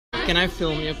Can I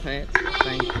film your pet?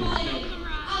 Thank you.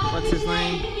 What's his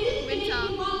name? Winter.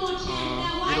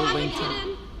 Oh, little Winter.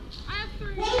 I have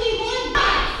 3.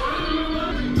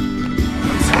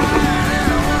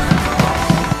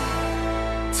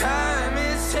 Time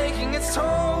is taking its toll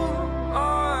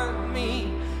on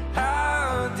me.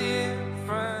 How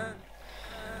different.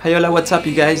 Hey, hola, what's up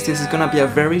you guys? This is gonna be a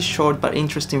very short but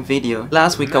interesting video.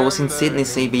 Last week I was in Sydney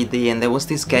CBD and there was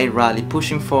this gay rally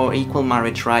pushing for equal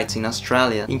marriage rights in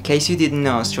Australia. In case you didn't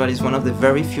know, Australia is one of the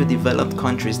very few developed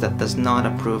countries that does not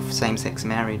approve same-sex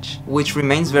marriage, which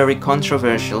remains very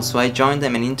controversial, so I joined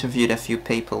them and interviewed a few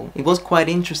people. It was quite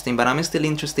interesting, but I'm still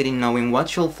interested in knowing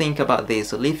what you'll think about this,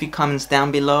 so leave your comments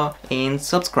down below and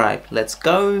subscribe. Let's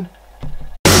go!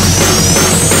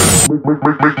 Make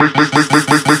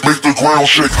the ground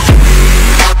shake.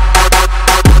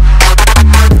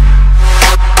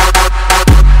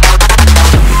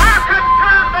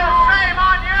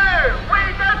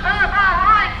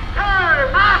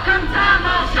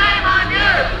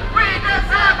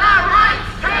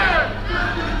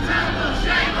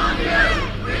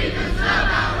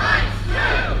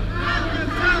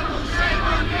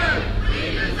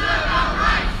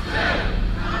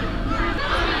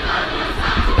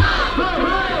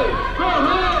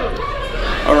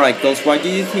 Alright girls, why do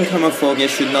you think homophobia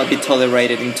should not be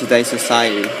tolerated in today's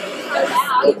society?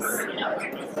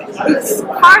 It's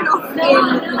part of in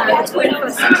the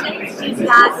 21st century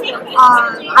that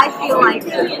I feel like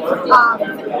the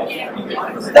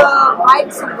right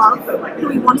to love who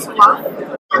we want to love.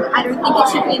 I don't think it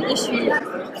should be an issue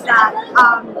that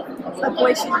a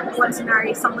boy should want to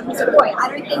marry someone who's a boy. I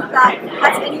don't think that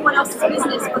that's anyone else's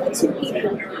business but the two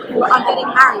people who are getting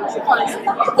married, because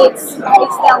it's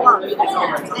their love, and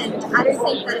I don't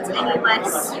think that it's any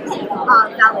less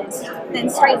valid than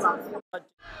straight love.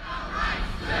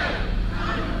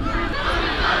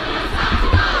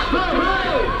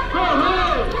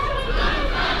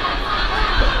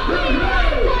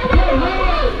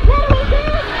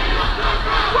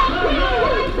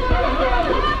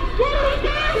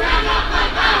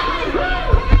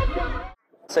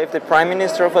 So if the Prime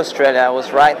Minister of Australia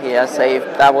was right here, say if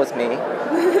that was me,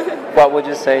 what would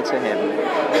you say to him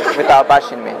without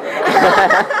bashing me?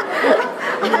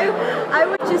 I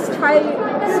would just try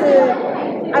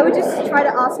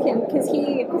to ask him, because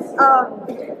he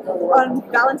on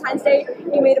Valentine's Day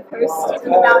he made a post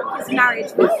about his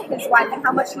marriage with his wife and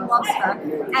how much he loves her,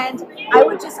 and I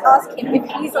would just ask him if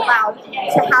he's allowed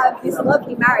to have this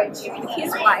lovely marriage with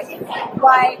his wife,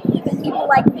 why people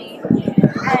like me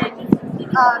and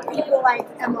people like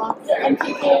Emma and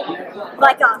people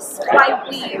like us, why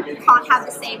we can't have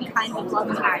the same kind of love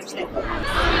and marriage then.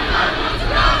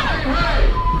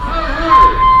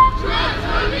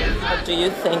 Do you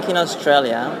think in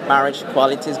Australia marriage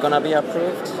equality is gonna be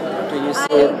approved? Do you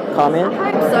see it coming?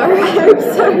 I hope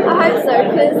so,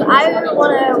 because I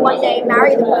want to one day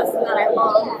marry the person that I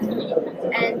love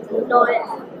and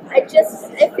not, it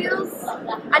feels,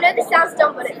 I know this sounds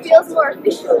dumb, but it feels more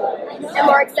official and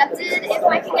more accepted if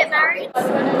I can get married.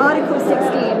 Article 16,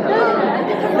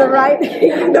 the right.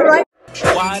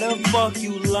 Why the fuck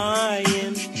you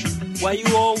lying? Why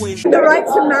you always The right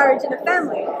to marriage and a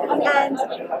family, and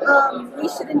we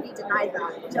shouldn't be denied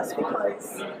that just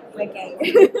because we're gay.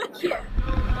 Yeah.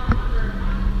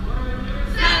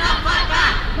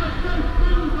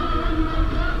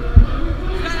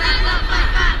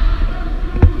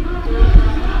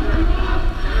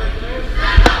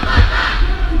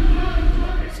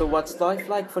 So what's life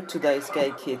like for today's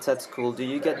gay kids at school? Do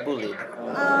you get bullied?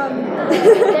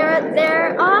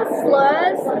 There are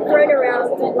slurs thrown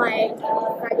around like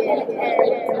faggot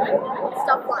and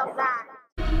stuff like that.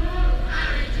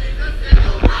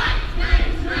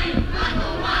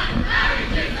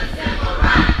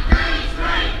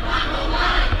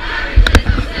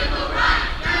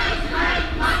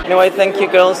 Anyway, thank you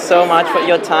girls so much for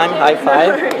your time. High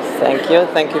five. Thank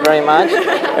you very much.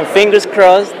 And fingers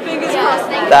crossed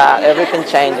that everything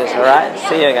changes, alright?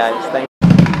 See you guys. Thank you.